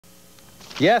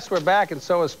Yes, we're back, and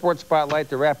so is Sports Spotlight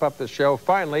to wrap up the show.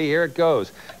 Finally, here it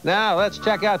goes. Now, let's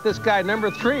check out this guy,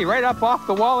 number 3, right up off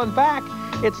the wall and back.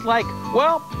 It's like,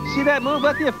 well, see that move?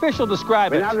 Let the official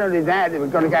describe it. But not only that, we're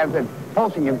going to have the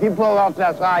pulsing. If you pull off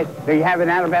that side, you have an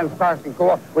out-of-bounds crossing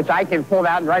core, which I can pull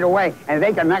out right away, and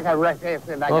they can knock a wreck that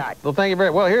guy. Well, thank you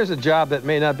very much. Well, here's a job that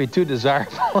may not be too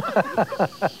desirable.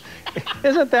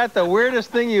 Isn't that the weirdest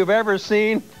thing you've ever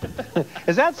seen?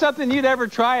 Is that something you'd ever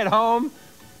try at home?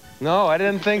 No, I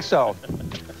didn't think so.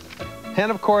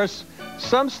 And, of course,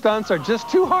 some stunts are just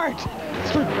too hard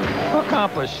to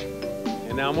accomplish.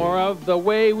 And now more of The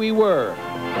Way We Were.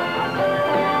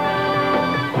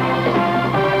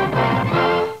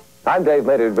 I'm Dave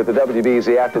Maynard with the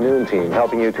WBZ afternoon team,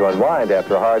 helping you to unwind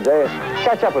after a hard day and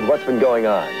catch up with what's been going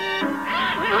on.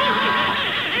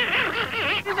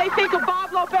 Did they think of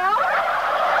Bob Lobel?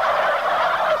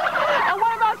 And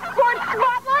what about Sports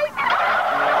Spotlight?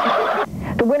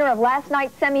 The winner of last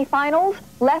night's semifinals,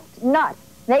 Left Nut.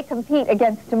 They compete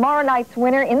against tomorrow night's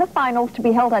winner in the finals to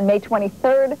be held on May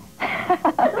 23rd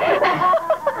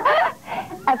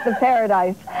at the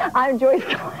Paradise. I'm Joyce.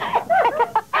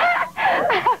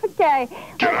 Okay,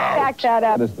 let's back that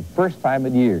up. This is the first time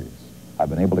in years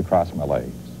I've been able to cross my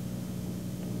legs.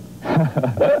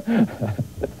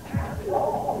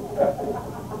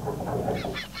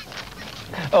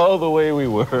 Oh, The Way We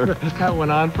Were. That went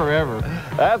on forever.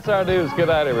 That's our news. Good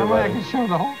night, everybody. I can show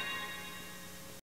the whole